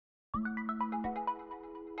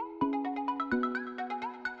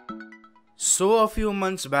So a few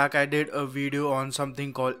months back I did a video on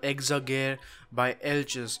something called Exagear by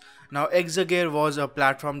Elchis. Now Exagear was a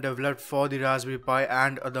platform developed for the Raspberry Pi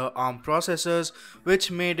and other ARM processors, which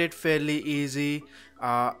made it fairly easy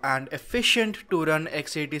and efficient to run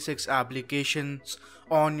x86 applications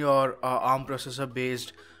on your ARM processor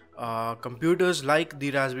based computers like the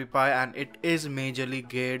Raspberry Pi, and it is majorly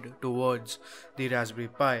geared towards the Raspberry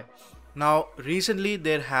Pi. Now recently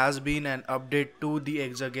there has been an update to the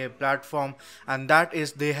Exagear platform, and that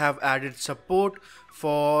is they have added support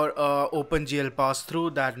for OpenGL pass-through.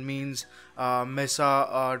 That means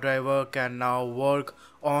Mesa driver can now work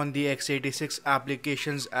on the x86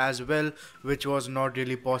 applications as well, which was not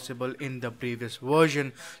really possible in the previous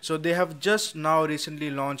version. So they have just now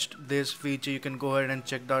recently launched this feature. You can go ahead and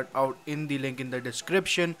check that out in the link in the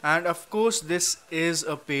description. And of course this is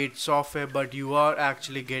a paid software, but you are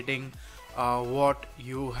actually getting what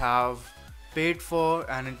you have paid for,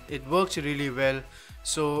 and it works really well.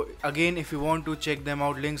 So again, if you want to check them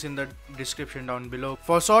out, links in the description down below.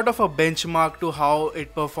 For sort of a benchmark to how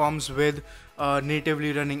it performs with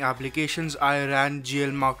natively running applications, I ran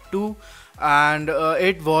GL Mark II, and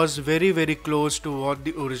it was very close to what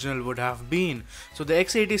the original would have been. So the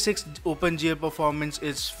x86 OpenGL performance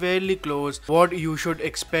is fairly close what you should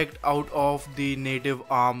expect out of the native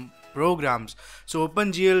ARM programs. So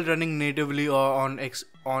OpenGL running natively or on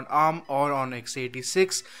ARM or on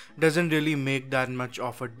x86 doesn't really make that much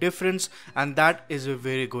of a difference, and that is a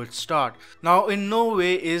very good start. Now in no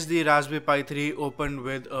way is the Raspberry Pi 3 opened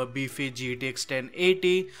with a beefy GTX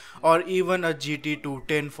 1080 or even a GT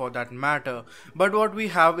 210 for that matter, but what we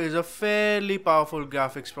have is a fairly powerful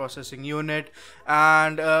graphics processing unit,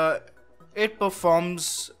 and it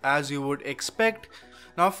performs as you would expect.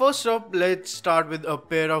 Now first up, let's start with a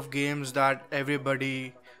pair of games that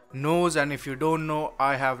everybody knows, and if you don't know,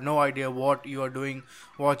 I have no idea what you are doing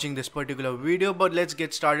watching this particular video, but let's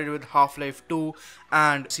get started with Half-Life 2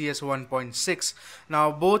 and CS 1.6.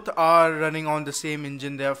 Now both are running on the same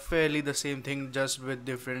engine. They are fairly the same thing, just with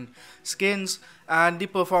different skins, and the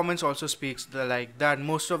performance also speaks like that.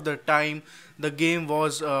 Most of the time the game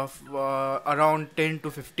was around 10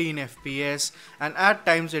 to 15 FPS, and at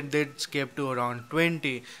times it did skip to around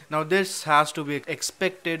 20. Now this has to be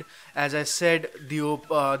expected. As I said, the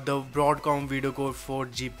Broadcom Video Core 4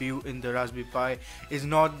 GPU in the Raspberry Pi is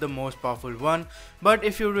not the most powerful one, but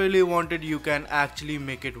if you really want it, you can actually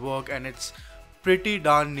make it work, and it's pretty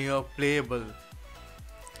darn near playable.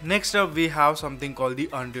 Next up, we have something called the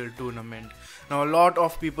Unreal Tournament. Now a lot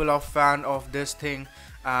of people are fan of this thing,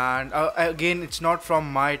 and again, it's not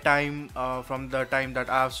from my time, from the time that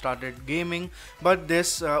I've started gaming, but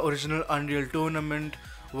this original Unreal Tournament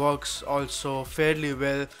works also fairly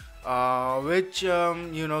well, which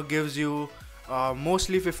gives you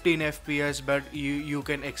mostly 15 FPS, but you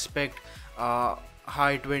can expect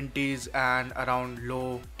high 20s and around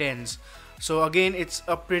low 10s. So again, it's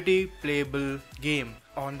a pretty playable game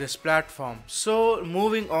on this platform. So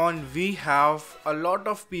moving on, we have a lot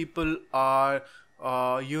of people are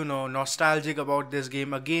nostalgic about this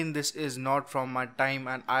game. Again, this is not from my time,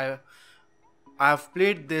 and I've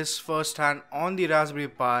played this firsthand on the Raspberry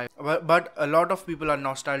Pi, but a lot of people are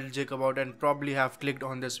nostalgic about it and probably have clicked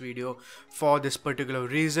on this video for this particular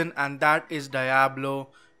reason, and that is Diablo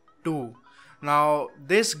 2. Now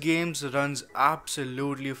this game runs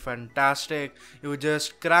absolutely fantastic. You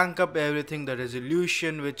just crank up everything, the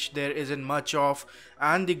resolution, which there isn't much of,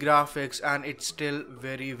 and the graphics, and it's still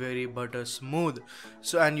very butter smooth.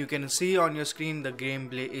 So, and you can see on your screen the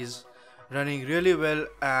gameplay is running really well,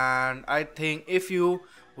 and I think if you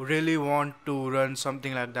really want to run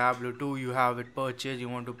something like Diablo 2, you have it purchased, you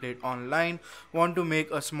want to play it online, want to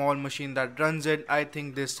make a small machine that runs it, I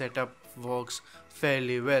think this setup works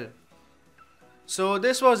fairly well. So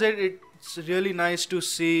this was it. It's really nice to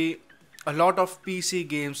see a lot of PC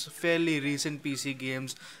games, fairly recent PC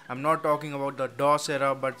games. I'm not talking about the DOS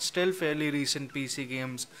era, but still fairly recent PC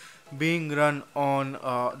games being run on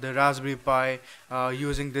the Raspberry Pi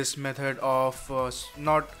using this method of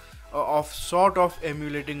sort of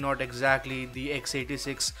emulating, not exactly, the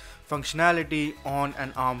x86 functionality on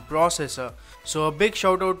an ARM processor. So a big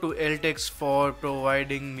shout out to Eltex for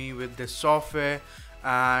providing me with this software,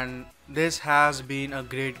 and this has been a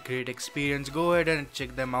great experience. Go ahead and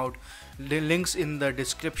check them out. The links in the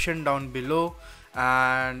description down below,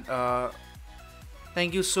 and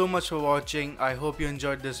thank you so much for watching. I hope you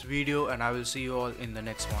enjoyed this video, and I will see you all in the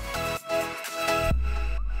next one.